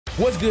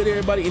What's good,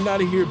 everybody?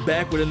 Inada here,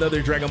 back with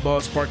another Dragon Ball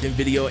Sparking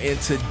video, and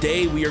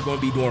today we are going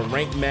to be doing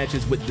ranked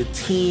matches with the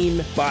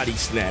Team Body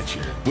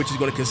Snatcher, which is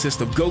going to consist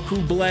of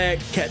Goku Black,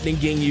 Captain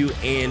Ginyu,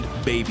 and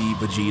Baby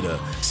Vegeta.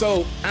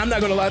 So I'm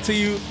not going to lie to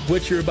you,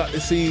 what you're about to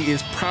see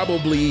is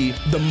probably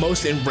the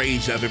most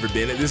enraged I've ever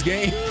been at this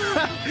game.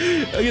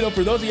 You know,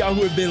 for those of y'all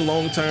who have been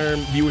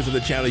long-term viewers of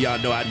the channel, y'all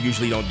know I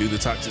usually don't do the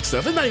toxic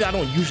stuff. It's not even I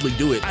don't usually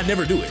do it. I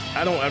never do it.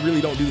 I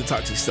really don't do the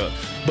toxic stuff.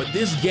 But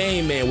this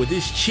game, man, with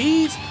this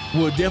cheese,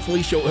 will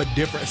definitely show a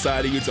different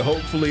side of you, so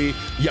hopefully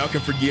y'all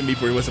can forgive me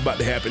for what's about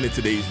to happen in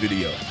today's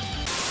video.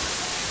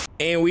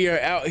 And we are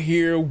out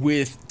here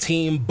with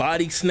Team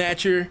Body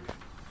Snatcher.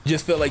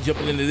 Just felt like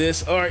jumping into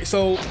this. All right,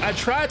 so I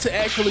tried to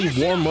actually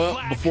warm up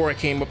before I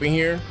came up in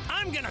here.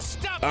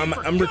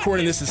 I'm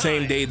recording this the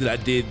same day that I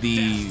did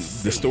the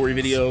story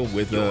video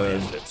with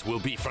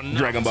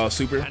Dragon Ball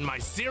Super.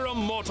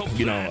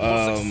 You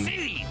know,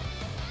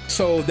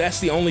 so that's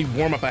the only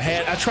warm up I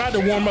had. I tried to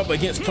warm up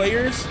against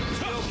players,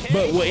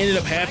 but what ended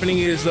up happening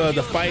is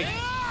the fight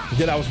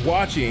that I was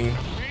watching,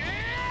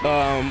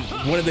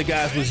 one of the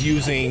guys was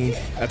using,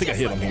 I think I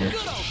hit him here.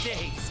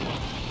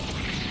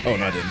 Oh,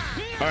 no, I didn't.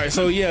 All right,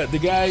 so yeah, the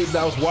guy that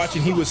I was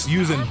watching, he was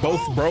using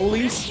both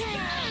Brolys.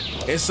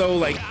 And so,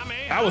 like,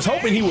 I was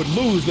hoping he would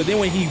lose, but then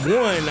when he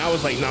won, I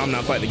was like, no, I'm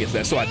not fighting against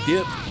that. So I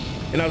dipped,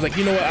 and I was like,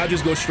 you know what, I'll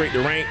just go straight to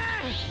rank,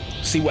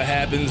 see what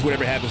happens,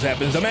 whatever happens,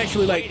 happens. I'm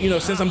actually like, you know,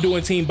 since I'm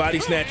doing Team Body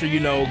Snatcher, you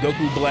know,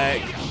 Goku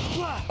Black,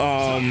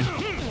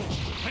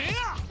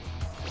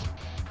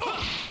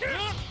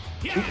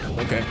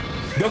 okay,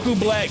 Goku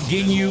Black,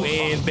 Ginyu,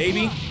 and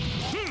Baby.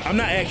 I'm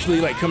not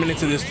actually like coming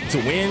into this to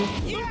win,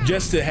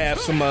 just to have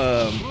some,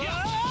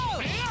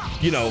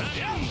 you know,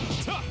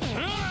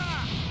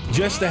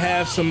 just to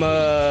have some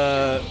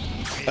a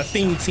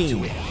theme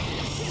team.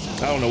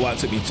 I don't know why it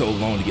took me so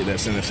long to get that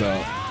sentence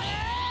out.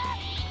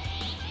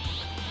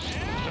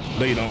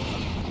 No, you don't.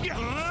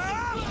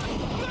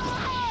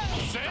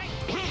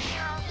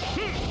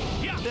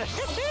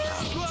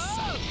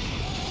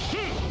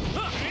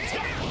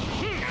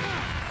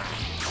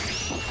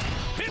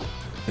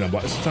 Did I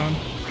block this time?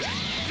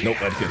 Nope,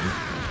 I couldn't.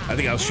 I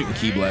think I was shooting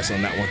Ki Blast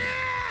on that one.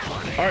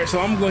 All right, so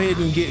I'm gonna go ahead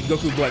and get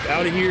Goku Black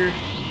out of here.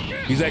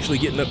 He's actually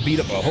getting beat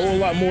up a whole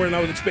lot more than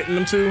I was expecting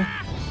him to.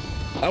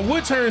 I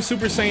would turn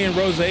Super Saiyan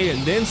Rose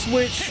and then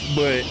switch,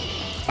 but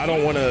I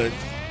don't want to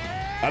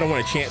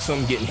chance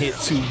him getting hit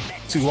too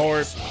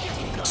hard.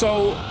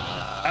 So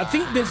I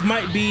think this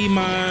might be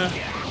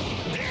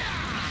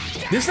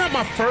this is not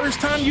my first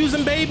time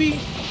using Baby,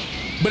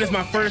 but it's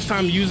my first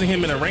time using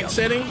him in a ranked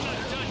setting.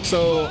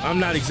 So I'm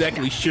not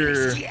exactly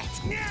sure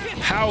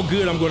how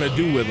good I'm going to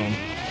do with him,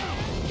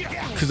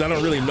 because I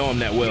don't really know him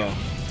that well.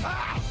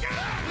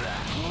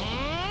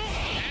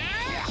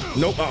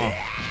 Nope,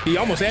 he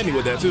almost had me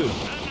with that too.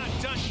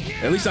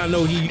 At least I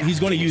know he's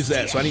going to use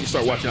that, so I need to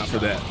start watching out for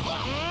that.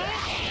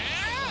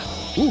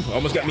 Ooh,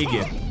 almost got me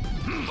again.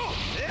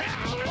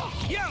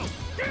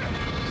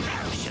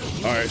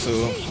 All right,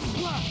 so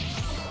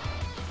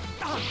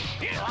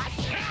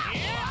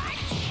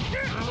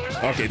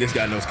okay, this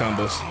guy knows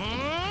combos.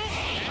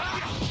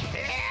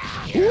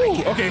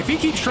 Ooh, okay, if he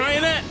keeps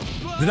trying that,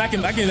 then I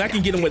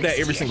can get him with that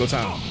every single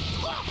time.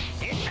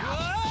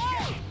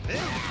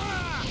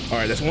 All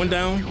right, that's one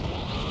down.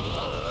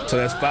 So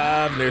that's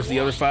 5. There's the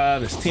other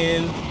 5. That's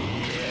 10.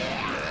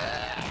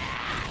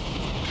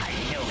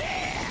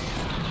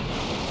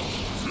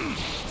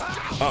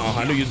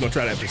 I knew you was gonna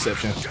try that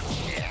perception.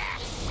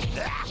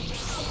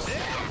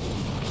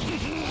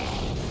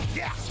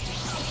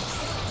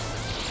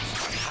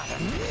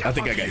 I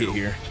think I got hit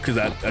here because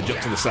I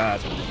jumped to the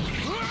side.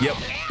 Yep,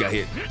 got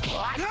hit.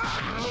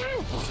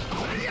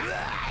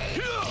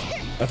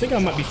 I think I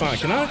might be fine.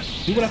 Can I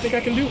do what I think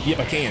I can do? Yep,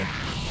 I can.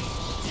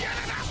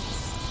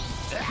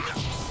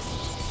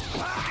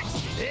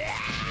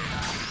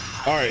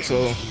 All right,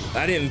 so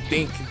I didn't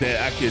think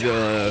that I could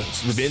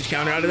revenge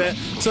counter out of that.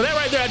 So that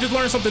right there, I just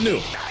learned something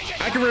new.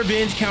 I can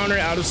revenge counter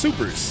out of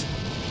supers.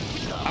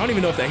 I don't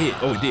even know if that hit.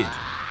 Oh, it did.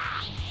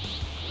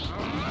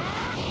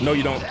 No,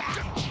 you don't.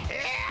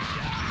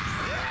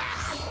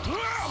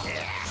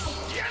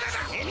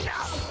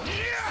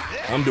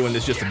 I'm doing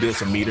this just to build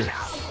some meter.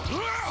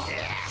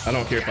 I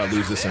don't care if I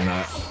lose this or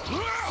not.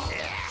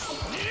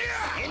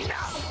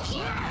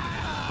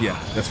 Yeah,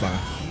 that's fine.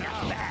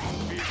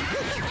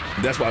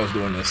 That's why I was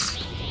doing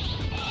this.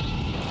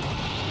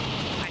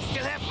 I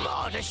still have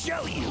more to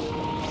show you.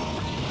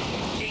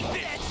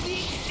 That's the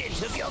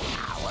extent of your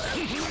power.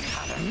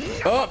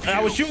 Oh,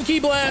 I was shooting Ki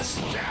Blast.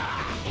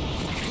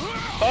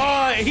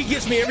 Oh, he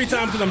gets me every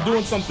time because I'm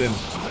doing something.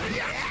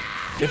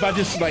 If I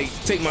just like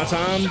take my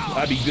time,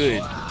 I'd be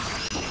good.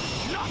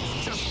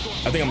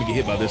 I think I'm gonna get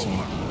hit by this one.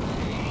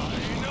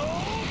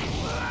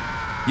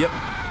 Yep.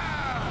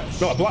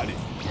 No, I blocked it.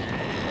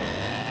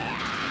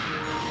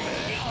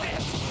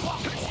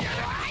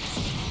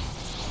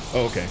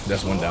 Oh, okay,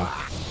 that's one down.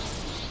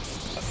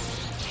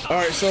 All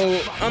right,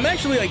 so I'm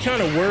actually like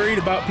kind of worried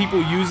about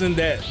people using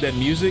that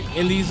music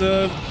in these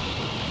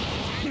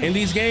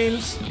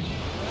games.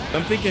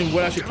 I'm thinking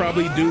what I should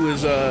probably do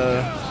is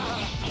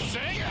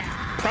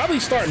probably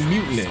start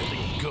muting it.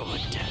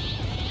 Good.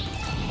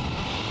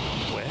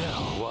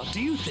 Well, what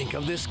do you think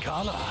of this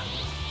color?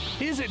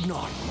 Is it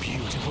not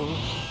beautiful?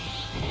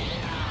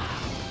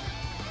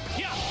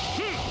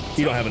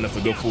 He don't have enough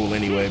to go full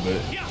anyway,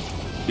 but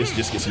this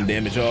just get some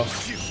damage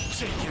off.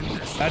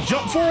 I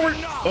jump forward.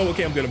 Oh,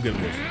 okay, I'm good. It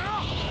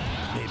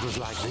was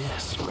like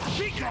this.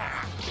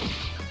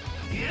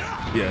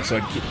 Yeah, so I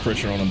can keep the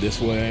pressure on him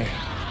this way.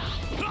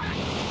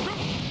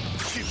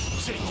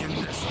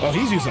 Oh,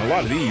 he's using a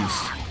lot of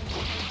these.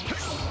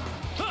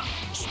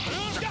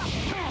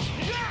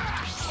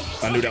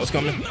 I knew that was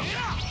coming.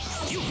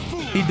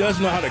 He does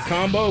know how to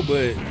combo,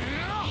 but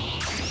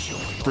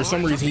for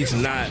some reason he's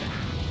not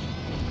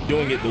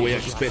doing it the way I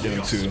expected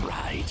him to.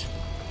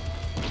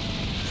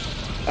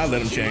 I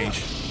let him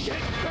change.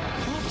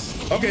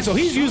 Okay, so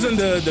he's using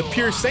the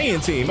pure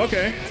Saiyan team.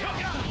 Okay.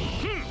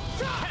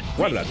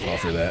 Why did I fall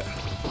for that?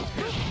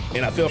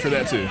 And I fell for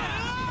that too.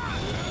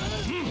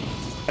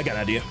 I got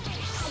an idea.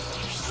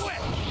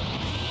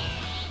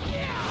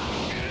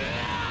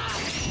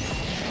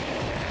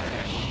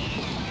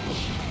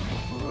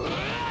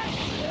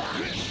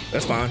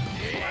 That's fine.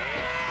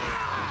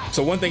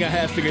 So one thing I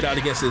have figured out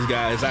against this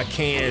guy is I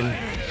can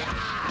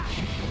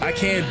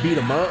beat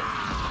him up.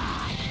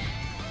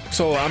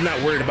 So I'm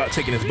not worried about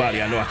taking his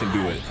body. I know I can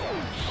do it.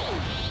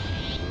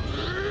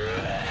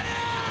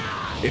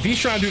 If he's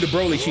trying to do the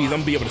Broly cheese, I'm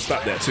gonna be able to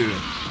stop that too.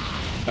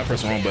 I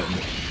pressed the wrong button.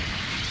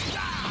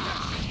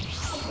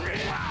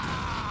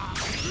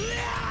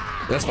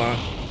 That's fine.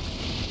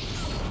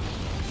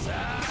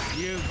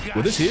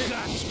 Will this hit?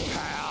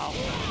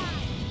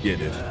 Yeah, it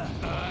did.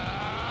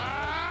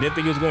 Didn't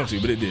think it was going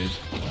to, but it did.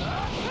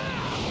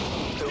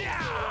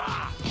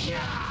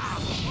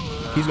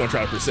 He's gonna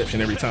try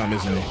perception every time,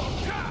 isn't he?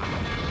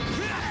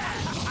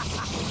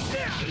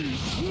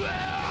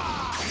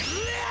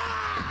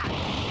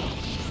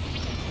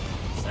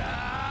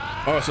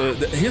 Oh, so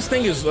his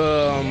thing is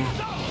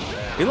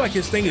it like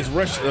his thing is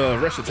rush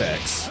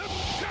attacks.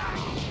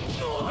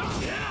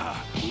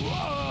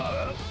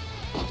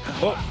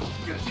 Oh,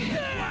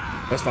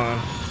 that's fine.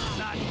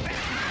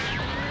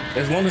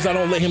 As long as I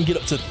don't let him get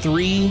up to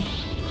 3,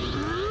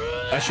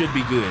 I should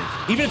be good.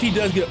 Even if he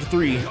does get up to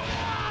 3.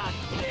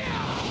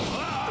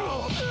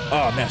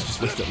 Oh, man, just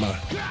wasted mine.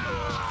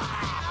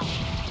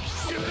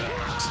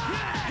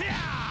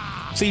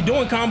 See,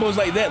 doing combos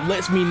like that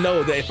lets me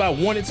know that if I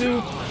wanted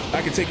to,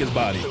 I could take his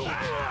body.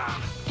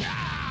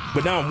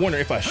 But now I'm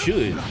wondering if I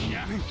should.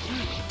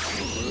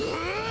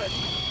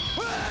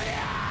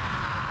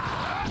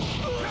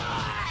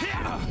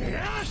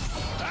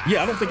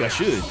 Yeah, I don't think I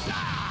should.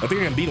 I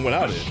think I can beat him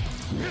without it.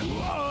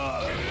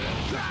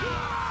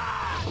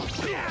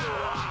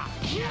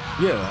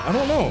 Yeah, I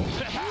don't know.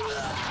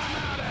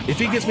 If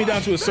he gets me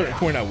down to a certain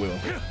point, I will.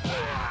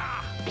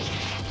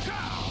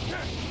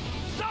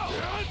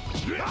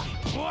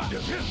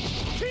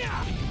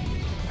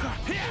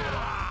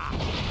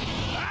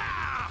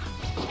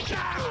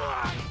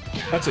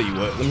 I'll tell you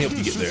what, let me help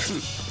you get there.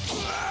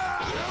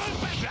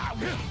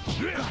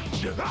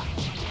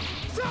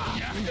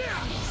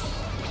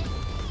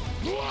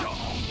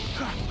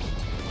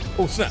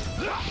 Oh, snap.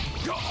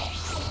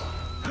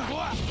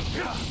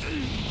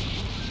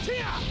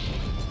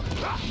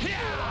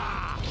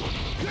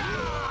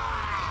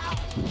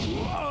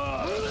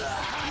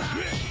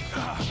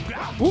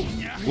 Ooh.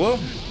 Well,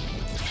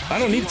 I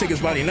don't need to take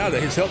his body now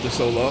that his health is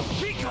so low.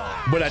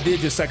 But I did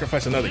just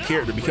sacrifice another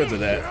character because of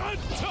that.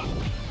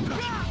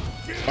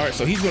 All right,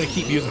 so he's going to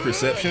keep using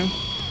perception.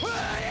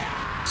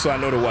 So I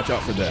know to watch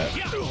out for that.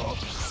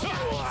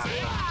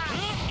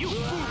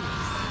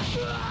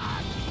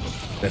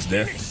 That's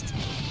death.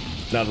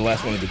 Now the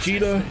last one is the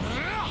cheetah.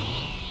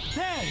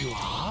 There you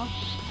are.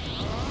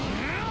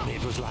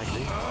 It was like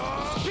this.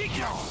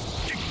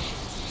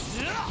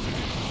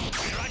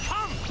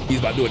 He's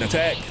about to do an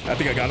attack. I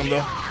think I got him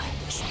though.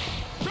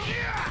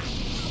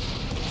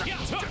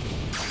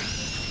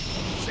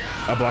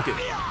 I block it.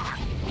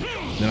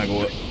 Then I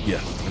go up.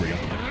 Yeah, there we go.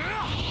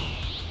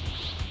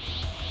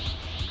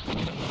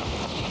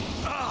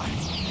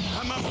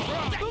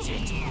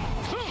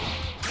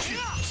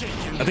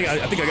 I think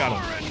I got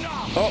him.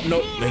 Oh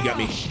no, he got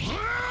me.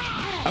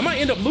 I might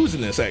end up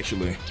losing this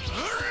actually.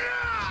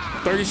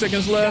 30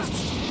 seconds left,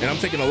 and I'm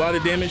taking a lot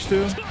of damage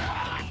too.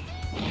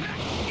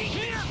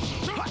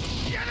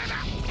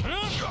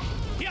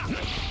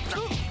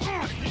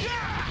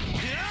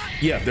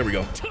 Yeah, there we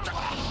go.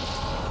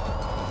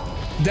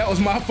 That was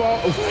my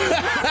fault.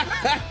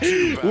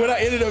 What I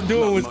ended up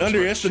doing was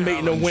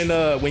underestimating him when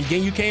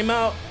Ginyu came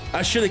out.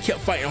 I should have kept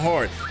fighting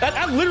hard.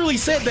 I literally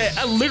said that.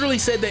 I literally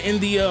said that in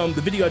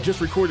the video I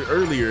just recorded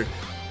earlier.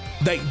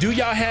 Like, do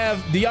y'all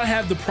have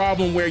the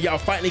problem where y'all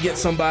fighting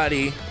against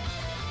somebody?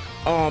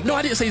 No,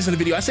 I didn't say this in the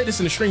video. I said this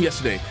in the stream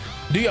yesterday.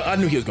 I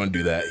knew he was gonna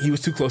do that. He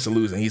was too close to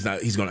losing. He's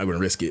gonna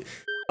risk it.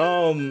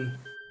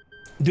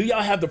 Do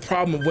y'all have the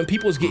problem of when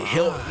people's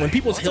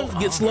health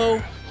gets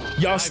low,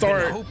 y'all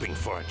start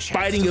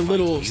fighting a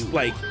little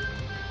like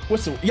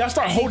y'all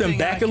start holding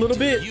back a little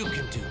bit?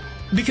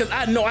 Because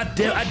I know I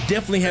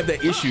definitely have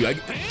that issue.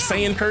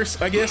 Saiyan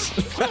curse, I guess.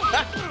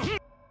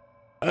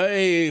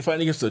 Hey,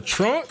 fighting against the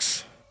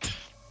Trunks.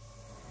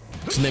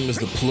 His name is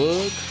the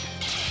Plug.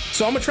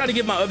 So I'm gonna try to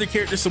give my other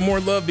characters some more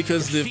love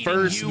because the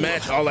first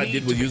match, all I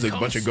did was use a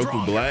bunch of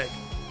Goku Black.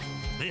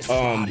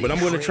 But I'm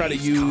gonna try to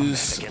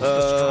use,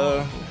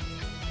 I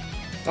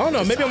don't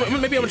know, maybe I'm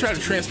gonna try to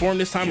transform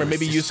this time, or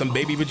maybe use some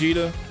Baby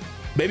Vegeta.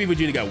 Baby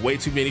Vegeta got way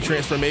too many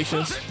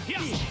transformations.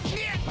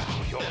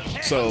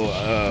 So,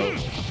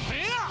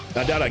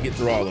 I doubt I get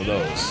through all of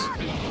those.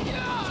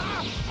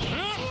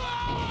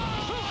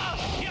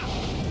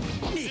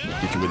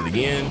 Get you with it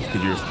again,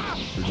 because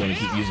you're gonna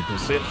keep using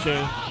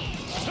Perception.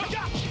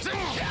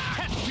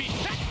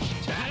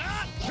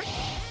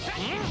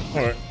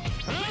 All right.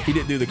 He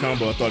didn't do the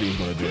combo I thought he was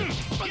gonna do.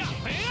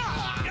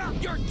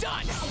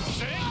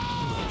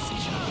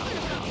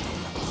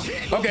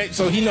 Okay,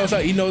 so he knows how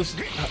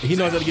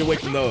to get away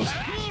from those.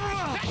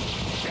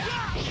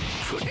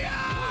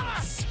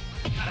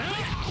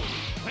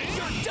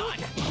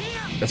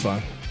 That's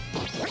fine.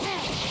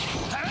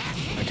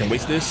 I can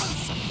waste this.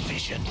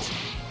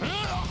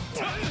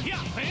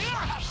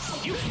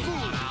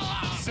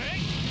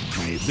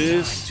 Need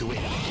this.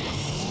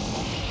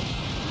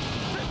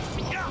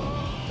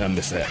 I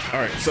missed that.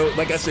 All right, so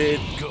like I said,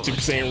 Super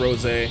Saiyan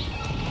Rose.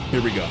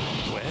 Here we go.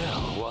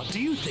 Well, what do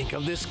you think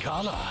of this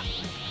color?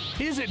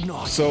 Is it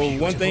not? So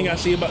beautiful? one thing I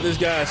see about this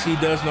guy is he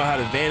does know how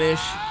to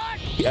vanish.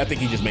 I think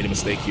he just made a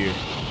mistake here.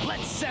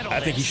 I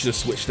think he should have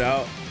switched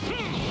out,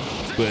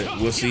 but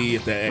we'll see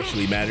if that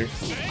actually matters.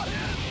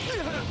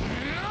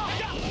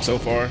 So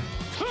far,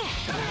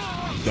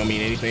 don't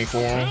mean anything for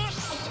him.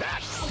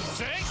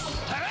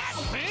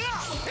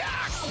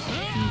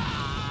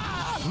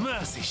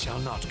 Mercy shall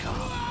not come.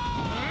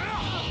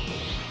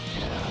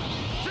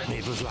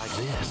 It was like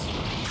this.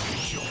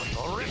 Enjoy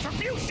your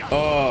retribution.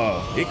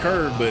 Oh, it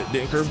curved, but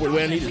didn't curve the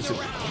way I needed it to.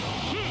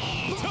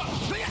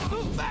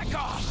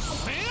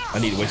 I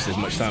need to waste as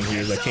much time here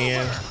as I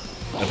can.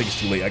 I think it's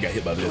too late. I got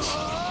hit by this.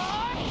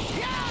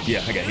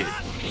 Yeah, I got hit.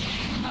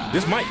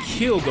 This might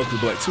kill Goku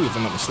Black too, if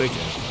I'm not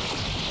mistaken.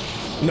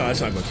 No,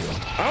 it's not gonna kill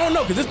him. I don't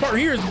know, because this part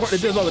here is the part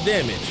that does all the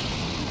damage.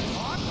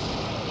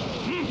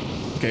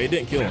 Okay, it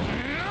didn't kill him.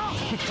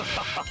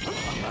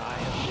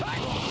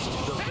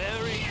 The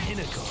very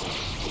pinnacle.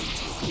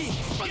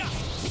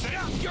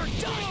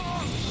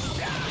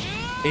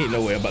 Ain't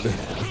no way I'm about to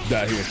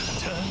die here.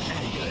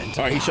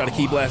 All right, he shot a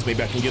key blast.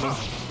 Maybe I can get him.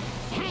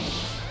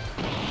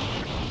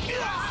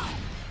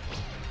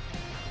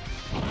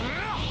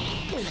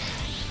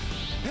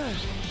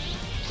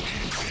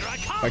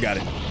 I got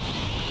it.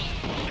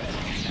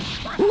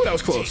 Ooh, that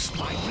was close.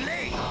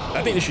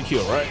 I think this should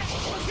kill, right?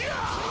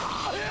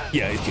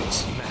 Yeah, it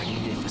kills.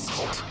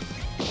 Magnificent.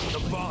 The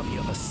body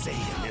of a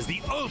Saiyan is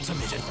the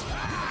ultimate.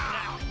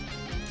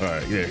 All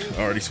right, yeah,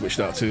 already switched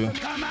out too.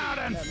 Come out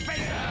and face.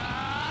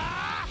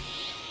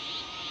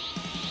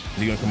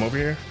 Is he gonna come over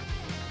here?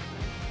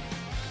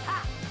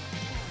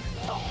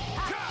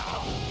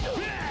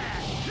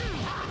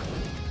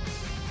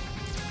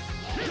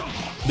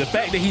 The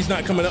fact that he's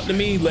not coming up to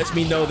me lets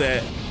me know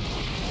that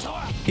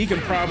he can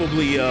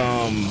probably,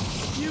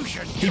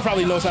 he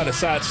probably knows how to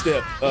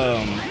sidestep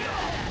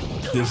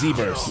the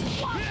Z-burst.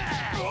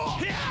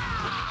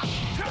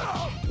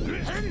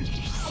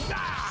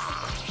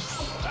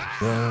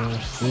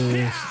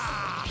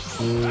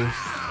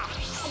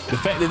 The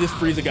fact that this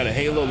Frieza got a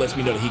halo lets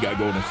me know that he got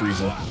golden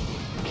Frieza.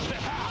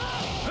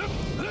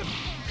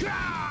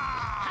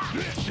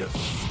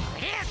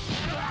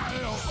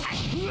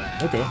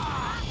 Okay.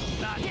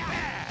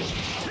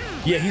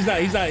 Yeah, he's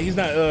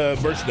not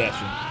burst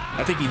dashing.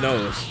 I think he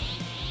knows.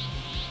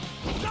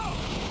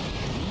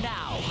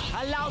 Now,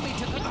 allow me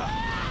to.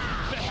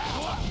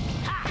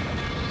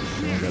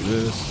 I got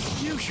this.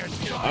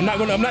 I'm not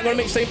gonna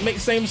make the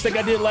same mistake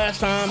I did last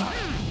time,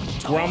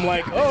 where I'm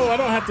like, oh, I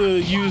don't have to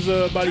use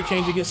a body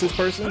change against this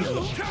person.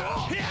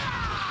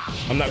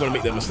 I'm not gonna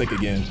make that mistake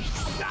again.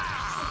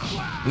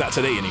 Not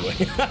today, anyway.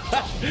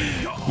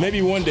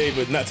 Maybe one day,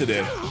 but not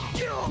today.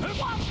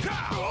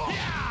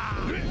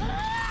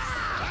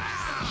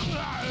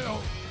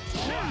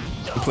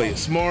 Play it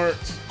smart.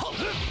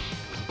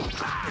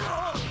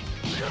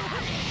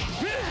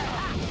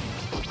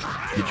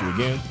 Get you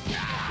again.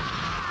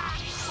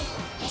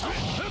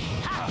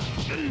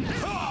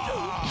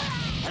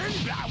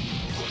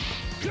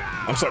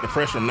 I'm starting to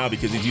pressure him now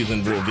because he's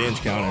using the revenge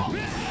counter.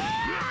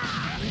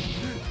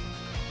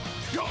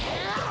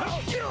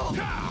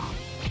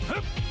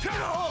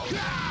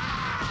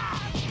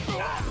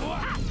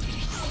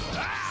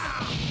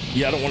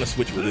 Yeah, I don't want to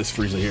switch with this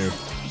Frieza here.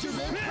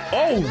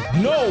 Oh,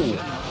 no!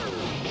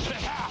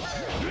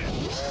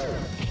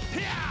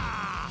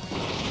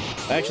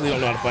 I actually don't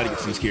know how to fight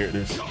against these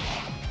characters.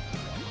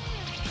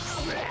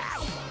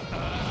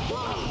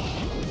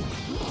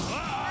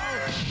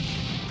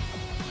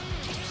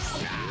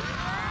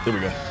 There we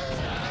go.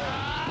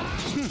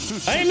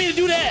 I didn't mean to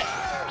do that!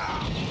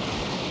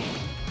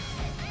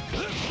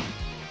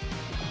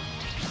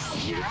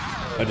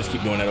 I just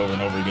keep doing that over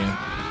and over again.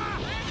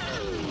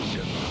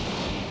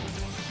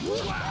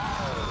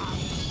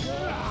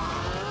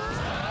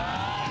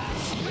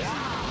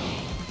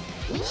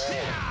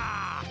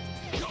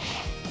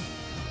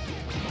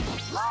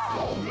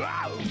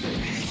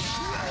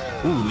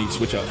 Ooh, need to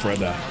switch out before I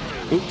die.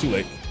 Oop, too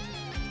late.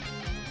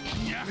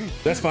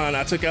 That's fine.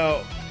 I took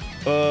out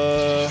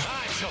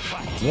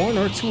one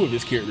or two of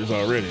his characters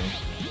already.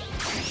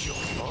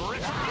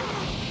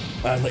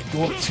 I let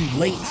go up too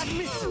late.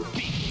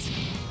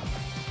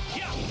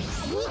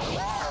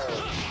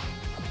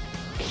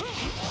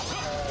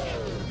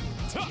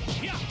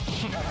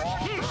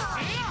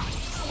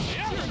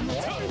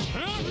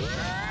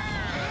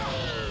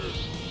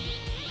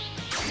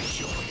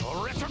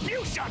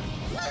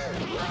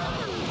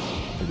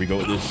 Here we go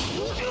with this.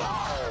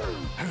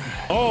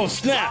 Oh,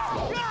 snap!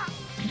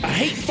 I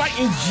hate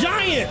fighting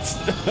giants!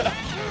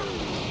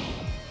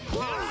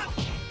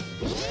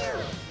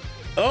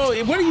 Oh,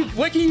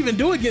 what can you even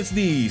do against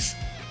these?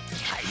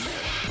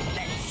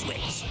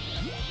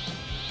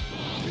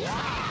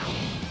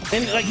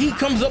 And like he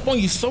comes up on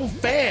you so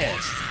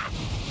fast.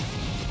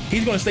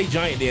 He's gonna stay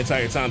giant the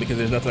entire time because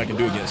there's nothing I can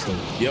do against him.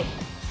 Yep.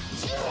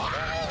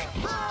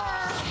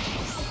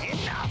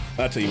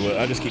 I'll tell you what,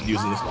 I just keep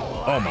using this.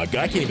 Oh my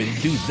god, I can't even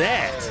do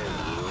that.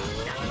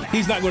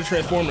 He's not gonna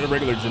transform into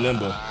regular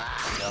Janemba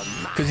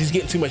because he's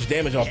getting too much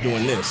damage off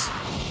doing this.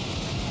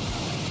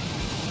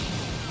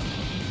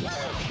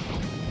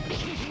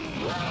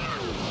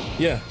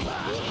 Yeah.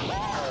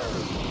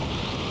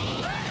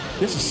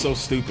 This is so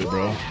stupid,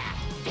 bro.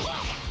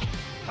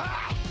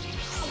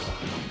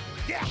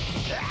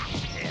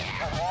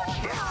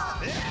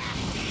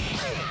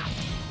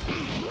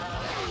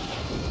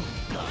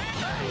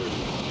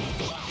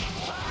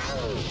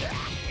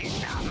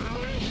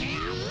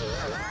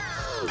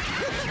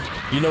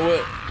 You know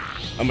what?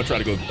 I'm gonna try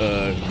to go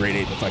grade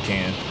 8 if I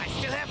can. I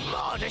still have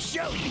more to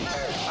show you.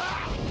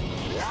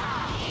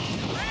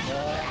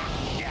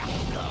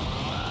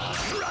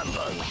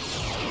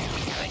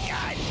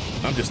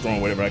 I'm just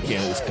throwing whatever I can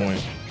at this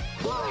point.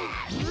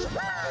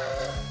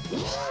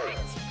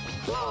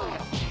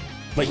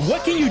 Like,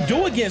 what can you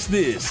do against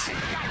this? I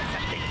got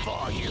something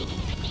for you.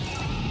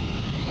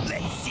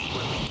 Let's see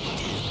what we can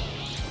do.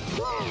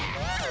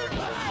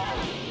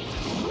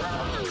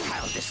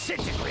 I'll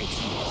disintegrate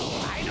you.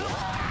 I know.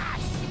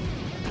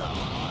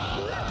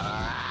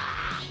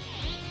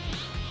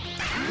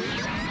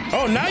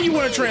 Oh, now you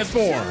want to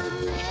transform.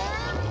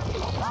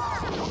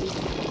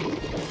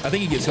 I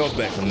think he gets health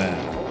back from that.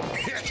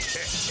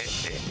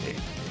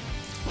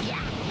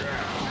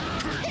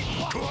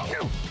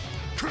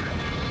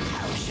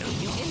 I'll show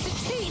you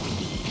entertaining.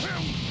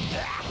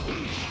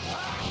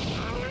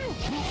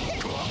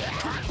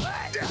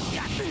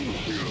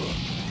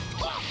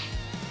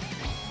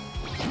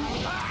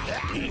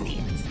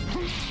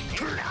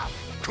 Enough.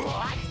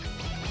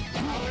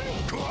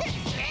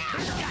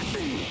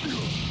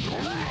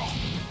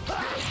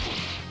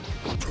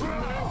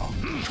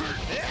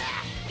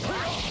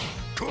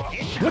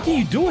 What can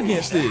you do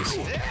against this?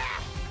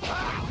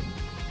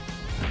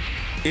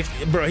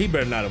 Bro, he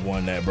better not have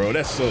won that, bro.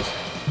 That's so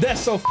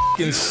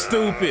fucking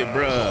stupid,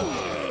 bro.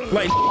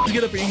 Like,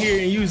 get up in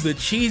here and use the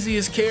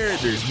cheesiest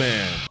characters,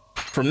 man.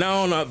 From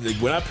now on,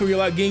 when I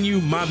pre-lock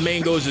Ginyu, my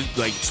main goal is to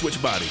like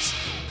switch bodies.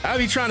 I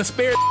be trying to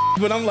spare,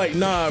 but I'm like,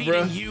 nah,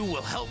 bro. You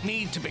will help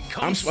me to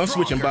become I'm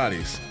switching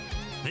bodies.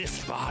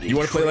 This body. You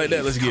want to play like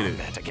that? Let's get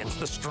it. Against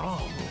the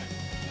strong.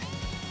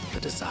 The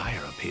desire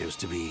appears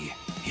to be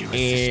And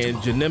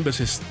irresistible. Janemba's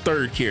his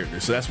third character,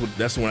 so that's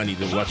the one I need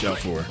to watch out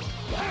for.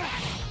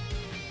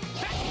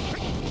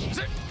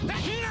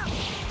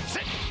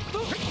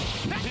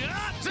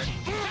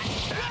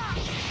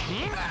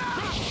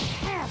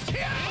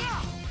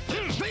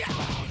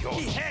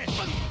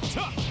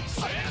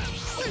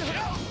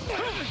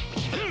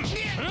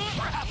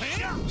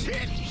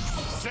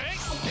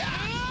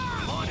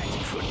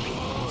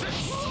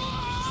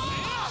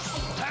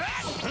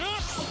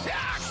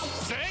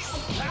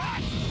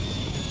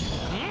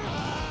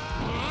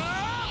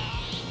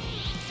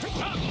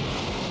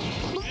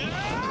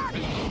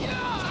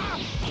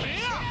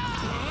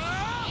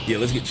 Yeah,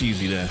 let's get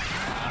cheesy then.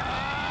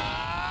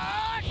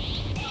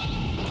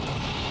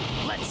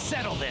 Let's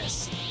settle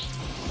this.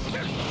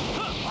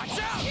 Watch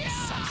out!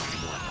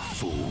 What a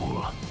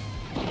fool.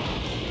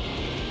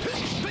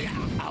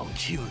 I'll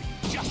kill you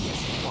just as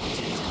you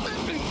wanted.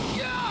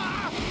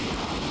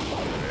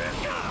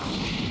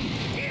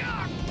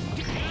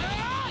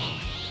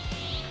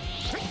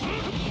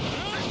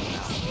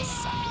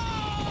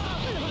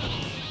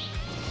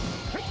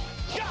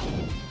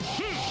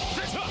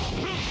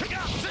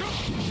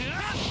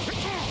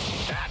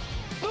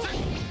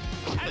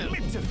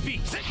 Admit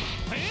defeat.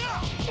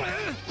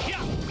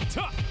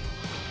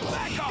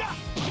 Back off.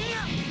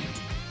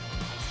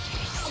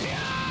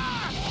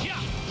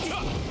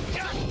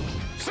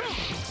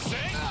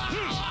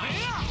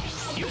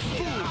 You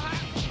fool.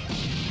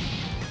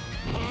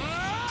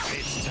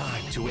 It's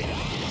time to end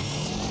this.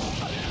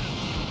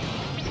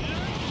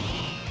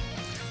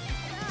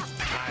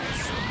 I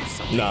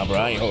Nah, bro,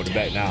 I ain't holding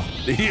back now.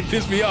 He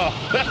pissed me off.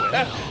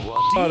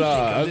 Oh, no,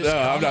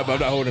 I'm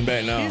not holding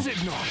back now. Is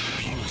it not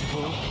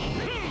beautiful?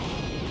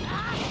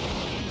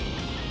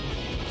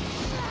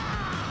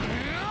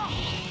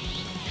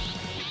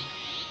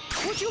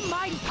 Would you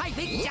mind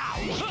piping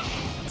down?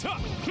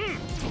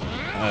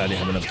 I didn't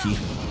have enough key.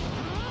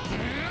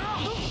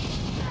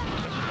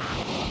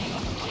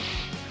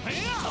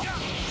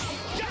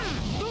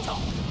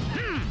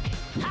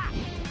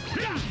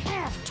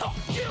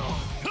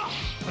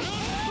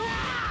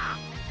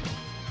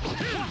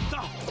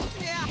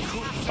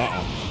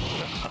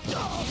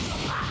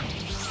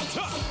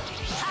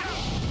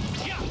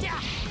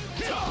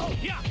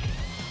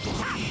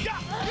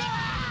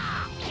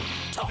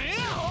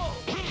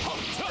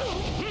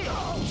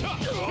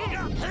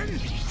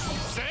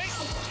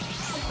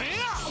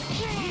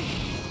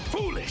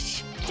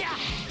 Foolish.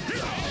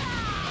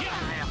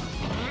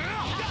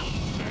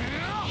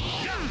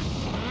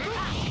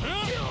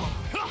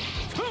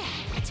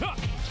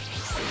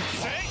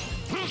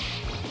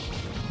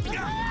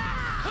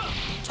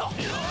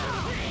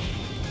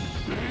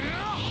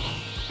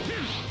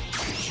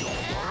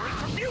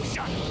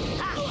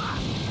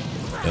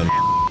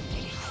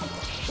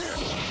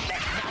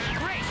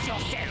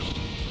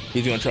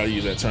 He's gonna try to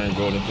use that turn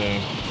golden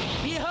thing.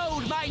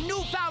 Behold my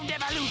newfound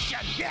evolution.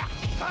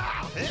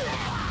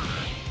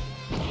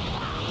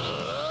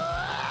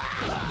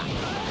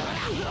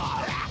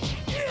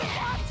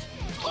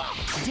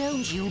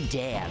 Don't you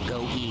dare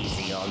go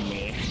easy on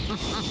me.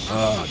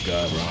 Oh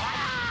god, bro.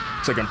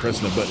 It's like I'm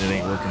pressing the button, it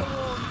ain't working.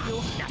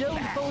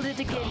 Don't hold it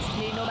against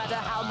me, no matter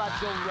how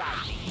much you're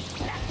right.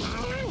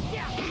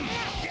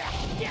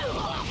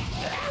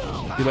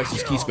 He likes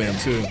his key spam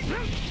too.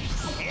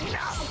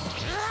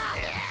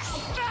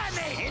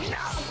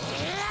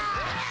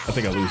 I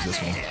think I lose this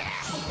one.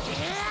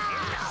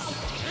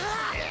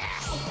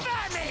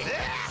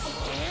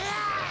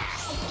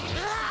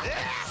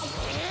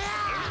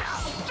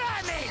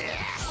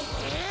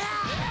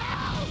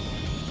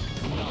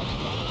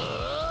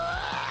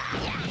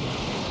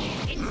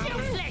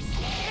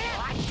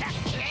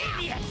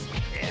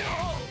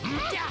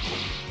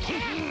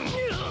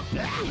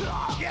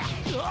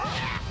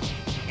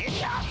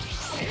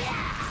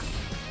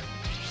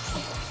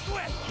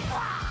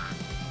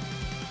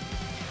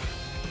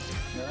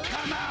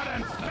 Come out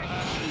and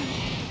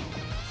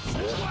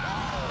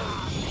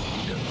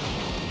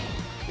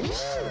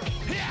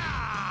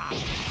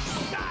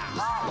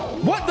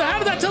What the? How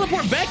did I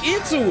teleport back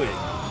into it?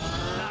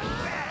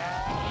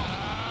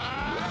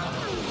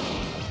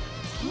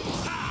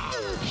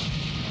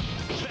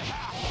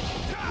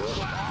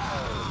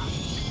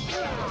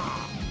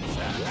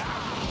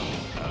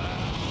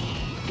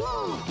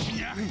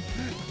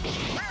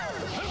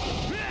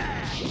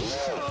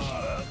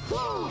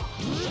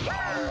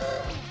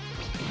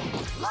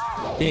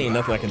 There ain't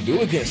nothing I can do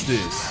against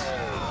this.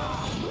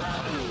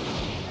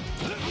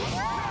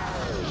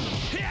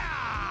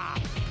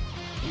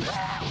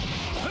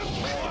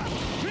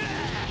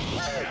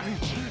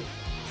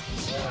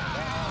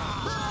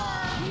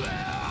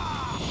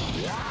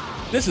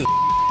 This is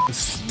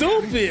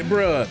stupid,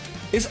 bruh.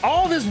 It's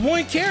all this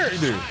one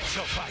character.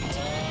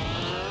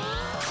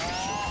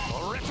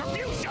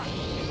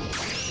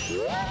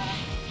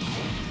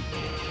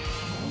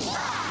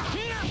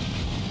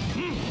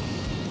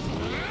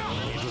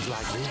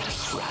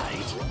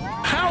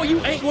 How you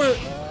ain't gonna?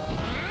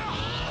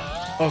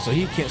 Oh, so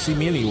he can't see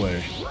me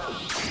anyway.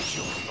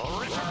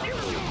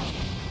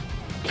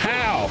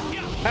 How?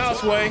 How,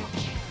 Sway?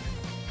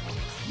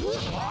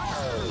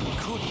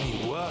 could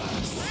be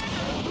worse.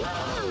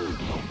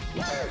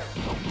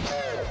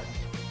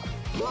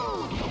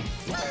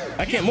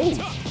 I can't move.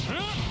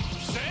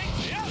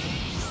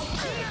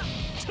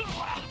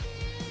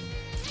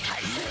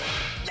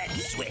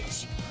 Let's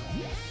switch.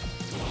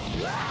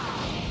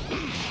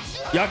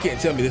 Y'all can't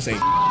tell me this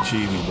ain't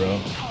cheesy,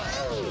 bro.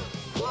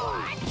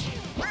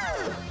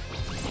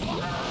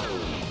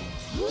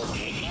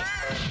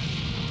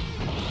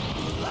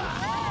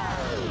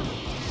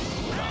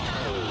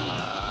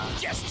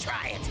 Just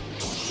try it.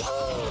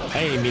 I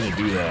ain't mean to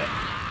do that.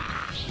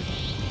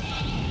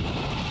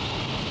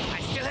 I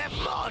still have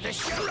more to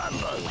show.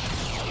 Rumble.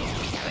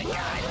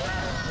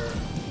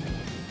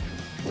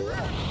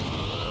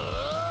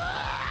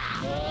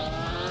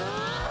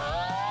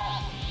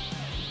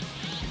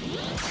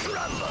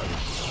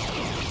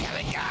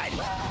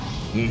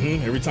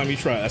 Mm-hmm. Every time you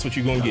try, that's what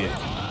you're gonna get.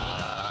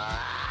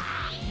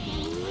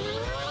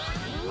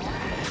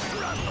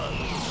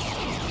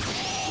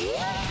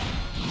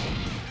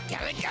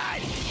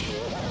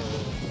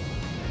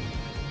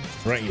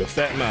 Right, you a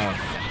fat mouth.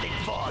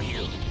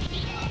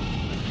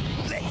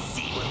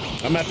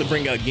 I'm gonna have to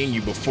bring out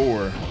Ginyu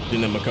before the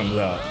number comes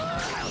out.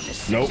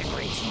 Nope.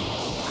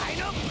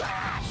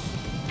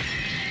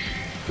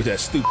 With that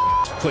stupid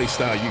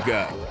playstyle you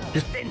got.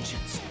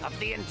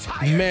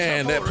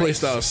 Man, that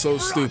playstyle is so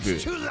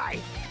stupid.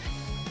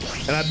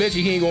 And I bet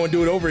you he ain't gonna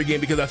do it over again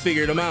because I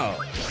figured him out.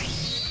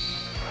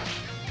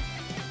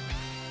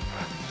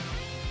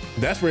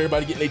 That's where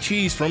everybody getting their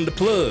cheese from, the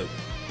plug.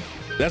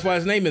 That's why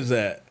his name is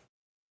that.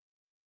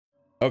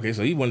 Okay,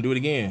 so he want to do it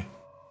again.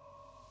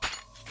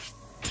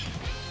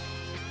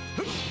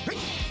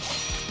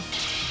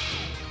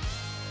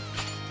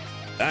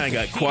 I ain't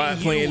got quiet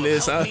playing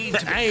this. I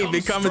ain't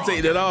been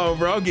commentating at all,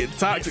 bro. I'm getting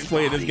toxic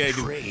playing this game.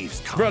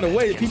 Bro, the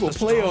way that people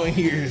play on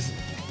here is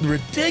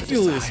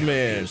ridiculous,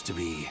 man.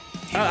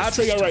 I'll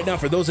tell y'all right now,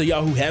 for those of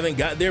y'all who haven't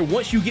got there,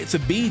 once you get to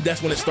B,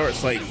 that's when it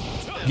starts like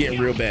getting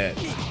real bad.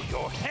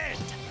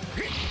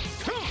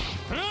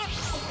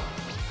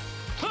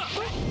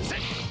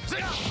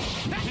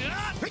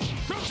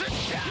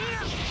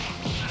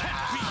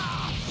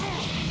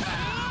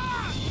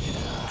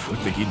 I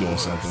think he's doing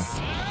something.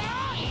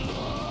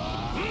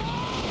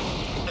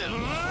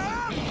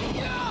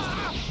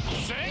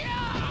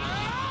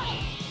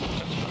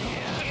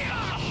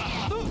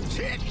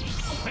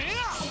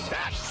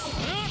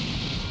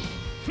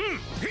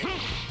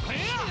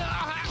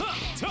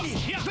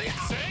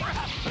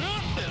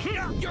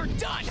 You're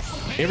done.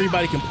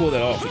 Everybody can pull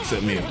that off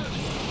except me.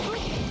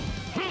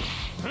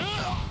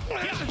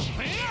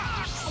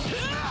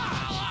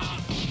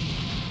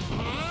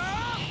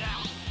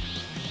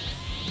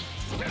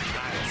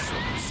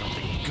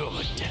 Something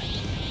good.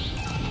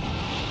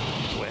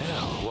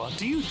 Well, what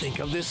do you think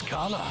of this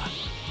color?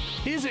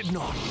 Is it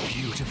not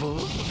beautiful?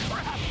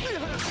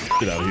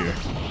 Get out of here.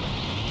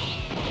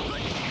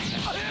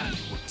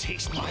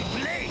 Taste my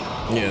blade.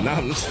 Yeah, now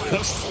I'm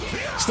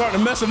starting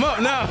to mess him up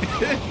now.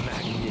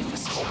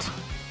 Magnificent.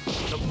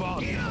 The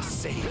body of a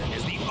savior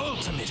is the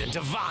ultimate and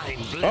divine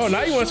bliss. Oh,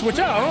 now you want to switch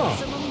out, huh?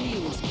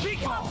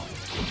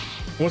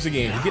 Once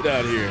again, get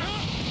out of here.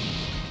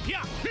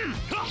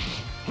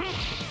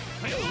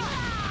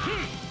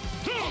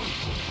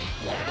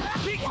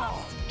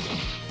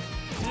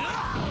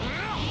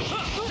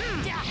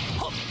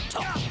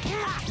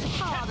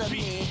 Pardon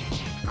me.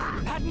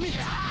 Admit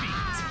defeat.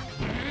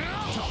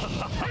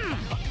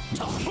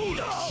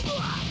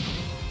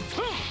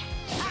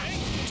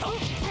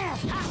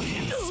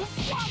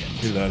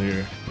 Get out of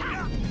here.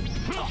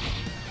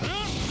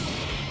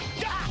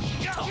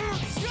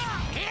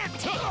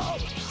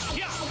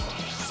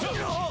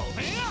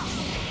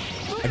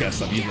 I gotta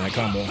stop using that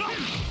combo.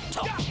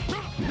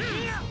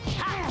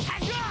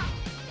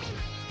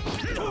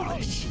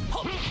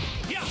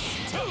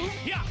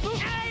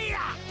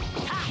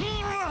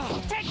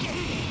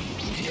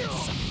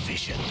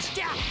 Insufficient.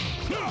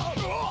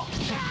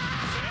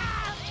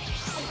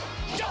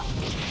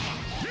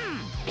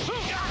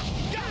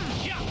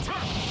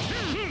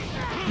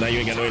 Now you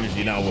ain't got no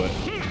energy, now what?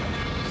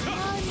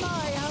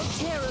 My, how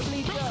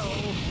terribly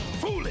dull.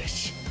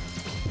 Foolish.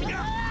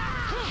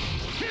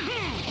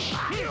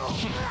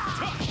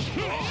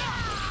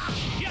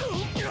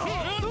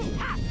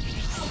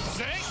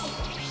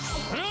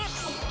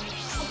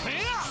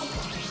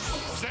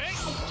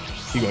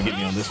 You gonna get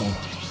me on this one?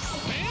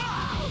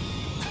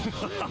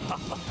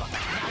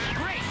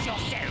 Brace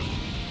yourself.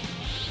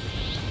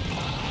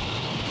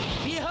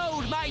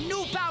 Behold my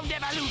newfound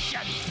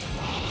evolution.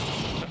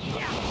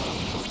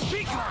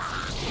 It's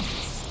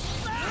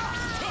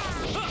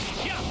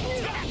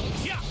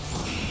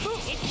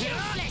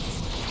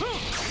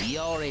useless.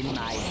 You're in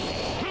my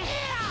way.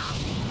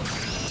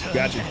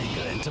 Gotcha.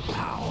 Anger into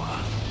power.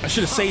 I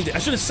should have saved it. I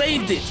should have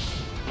saved it.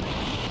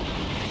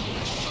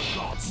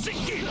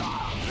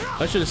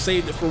 I should have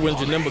saved it for when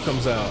Janemba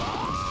comes out.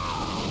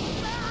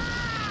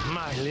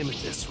 My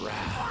limitless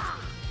wrath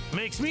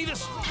makes me the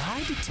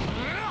stride.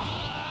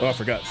 Oh, I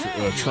forgot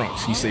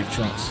Trunks. He saved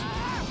Trunks.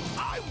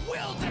 I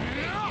will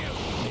defeat you.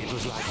 It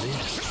was like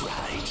this,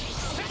 right?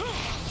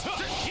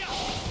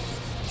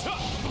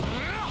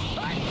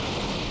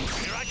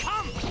 Here I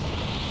come.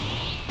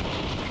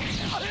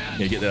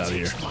 Yeah, get that out of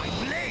here. My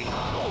blade.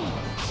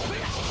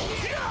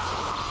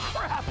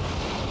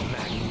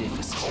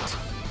 Magnificent.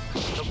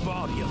 The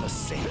body of a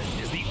saint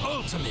is the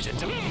ultimate in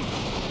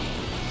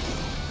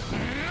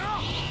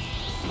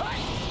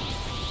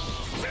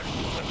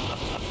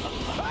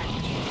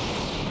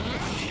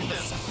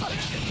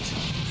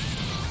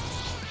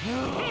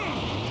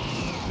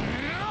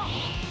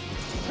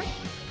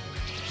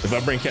If I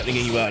bring Captain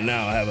Ginyu out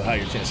now, I have a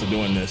higher chance of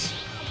doing this.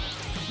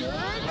 You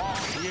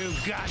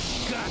got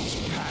guts,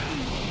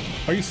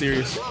 pal. Are you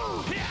serious?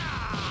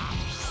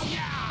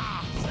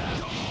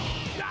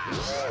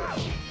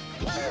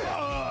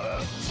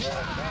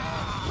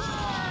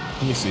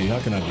 Let me see. How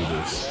can I do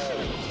this?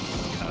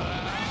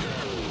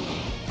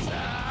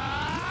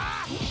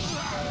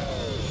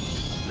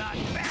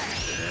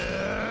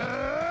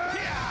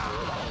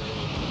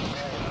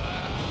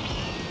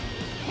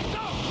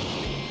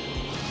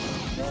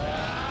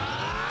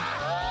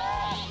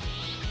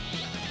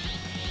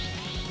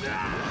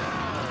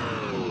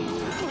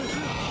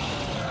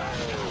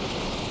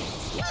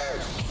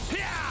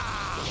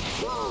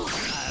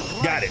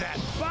 Got it. That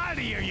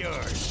body of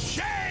yours,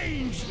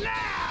 change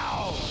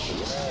now!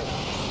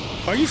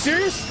 Are you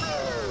serious?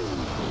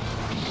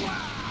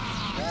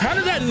 How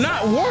did that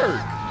not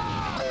work?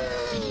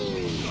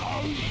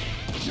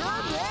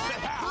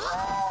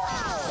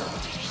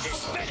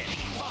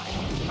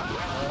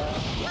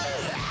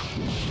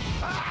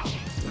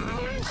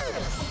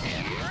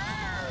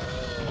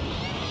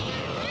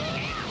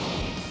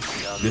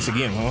 This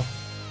again, huh?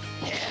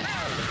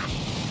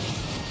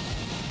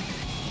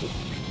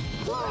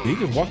 He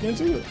just walked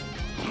into it.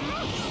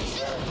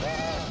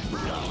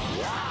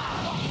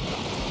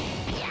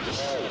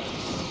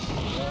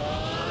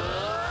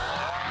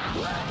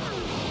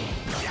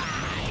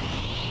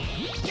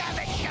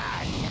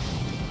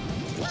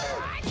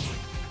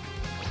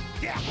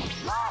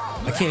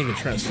 I can't even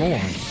transform.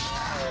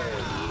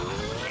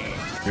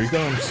 Here he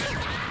comes.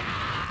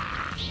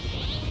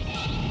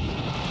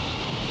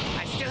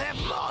 I still have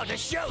more to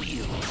show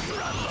you.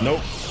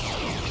 Nope.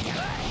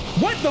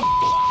 What the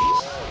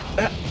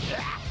f?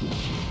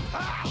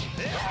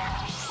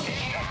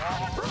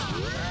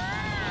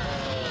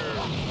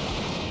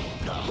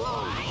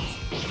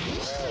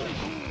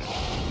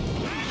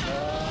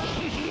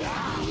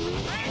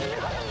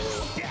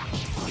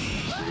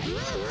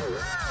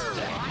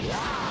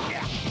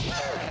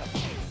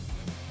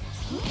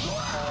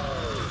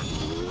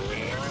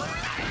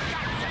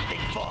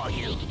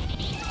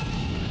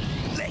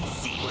 Let's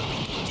see what we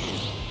can do.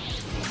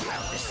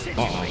 I'll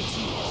disintegrate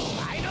you.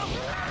 I don't.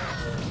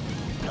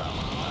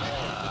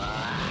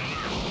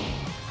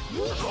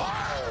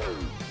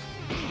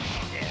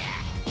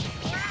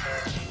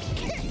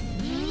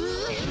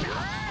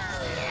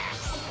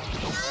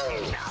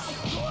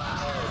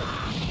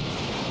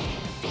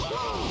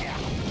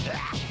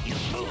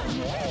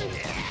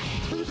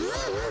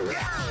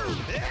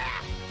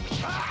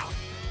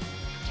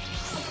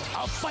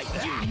 I'll fight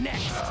you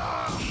next.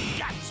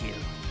 Got you.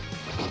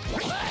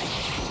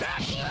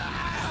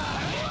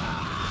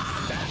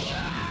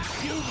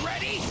 You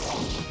ready?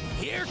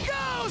 Here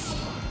goes!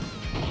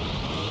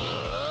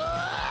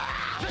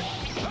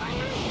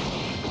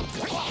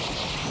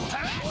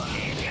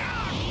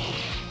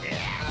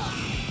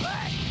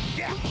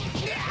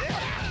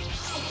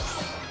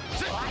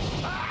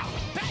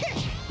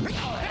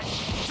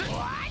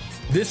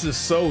 This is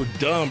so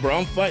dumb, bro.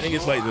 I'm fighting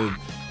against like the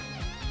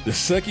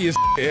suckiest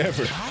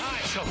ever. I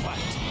shall fight.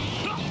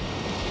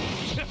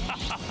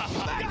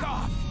 Back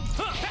off!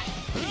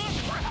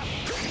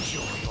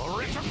 Enjoy your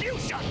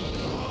retribution!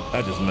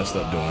 I just messed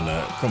up doing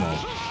that. Come on.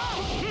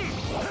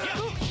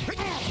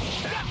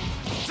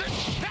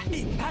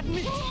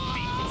 Admit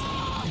defeat.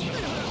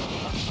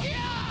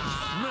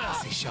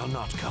 Mercy shall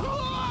not come. Watch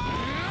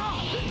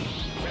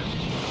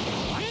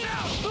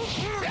out!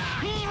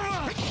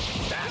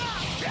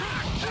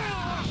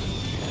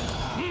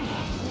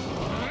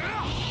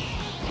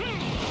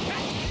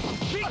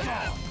 Be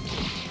gone.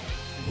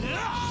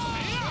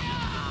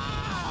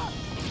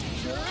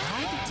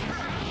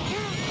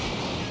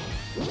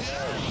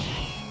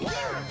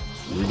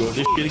 We go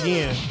this shit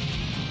again.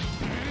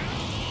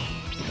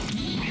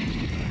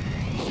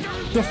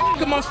 The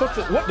f am I supposed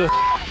to? What the?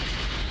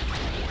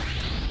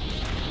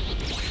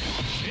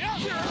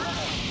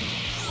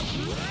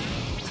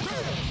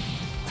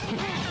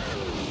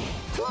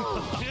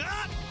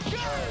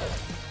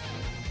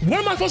 What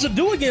am I supposed to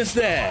do against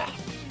that?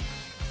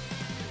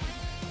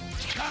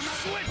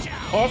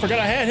 Oh, I forgot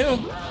I had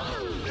him.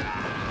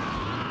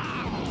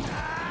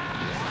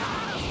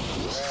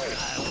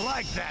 I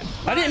like that.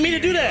 I didn't mean to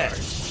do that.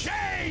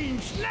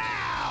 Change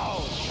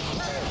now.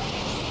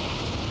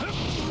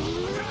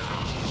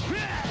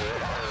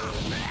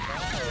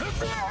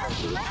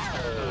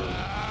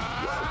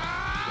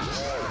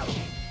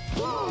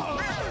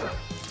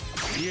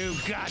 You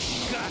got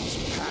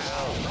guts,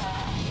 pal.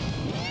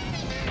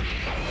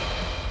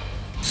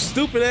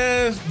 Stupid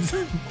ass.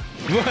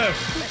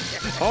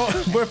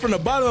 Oh, but from the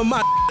bottom of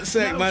my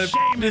sack, man,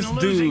 this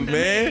dude,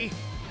 man.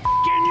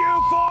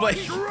 Like,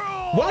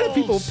 why do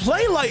people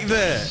play like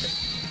that?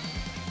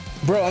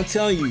 Bro, I'm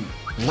telling you,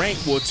 rank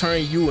will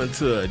turn you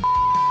into a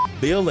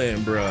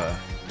villain, bro.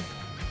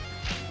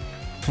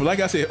 Like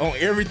I said, on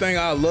everything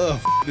I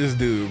love, this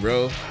dude,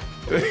 bro.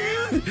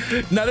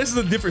 Now, this is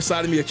a different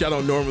side of me that y'all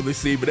don't normally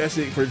see, but that's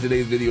it for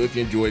today's video. If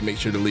you enjoyed, make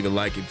sure to leave a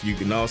like. If you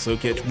can also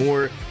catch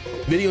more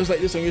videos like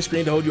this on your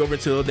screen to hold you over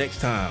until next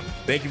time.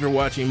 Thank you for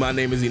watching. My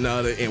name is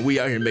Inada, and we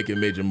out here making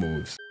major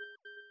moves.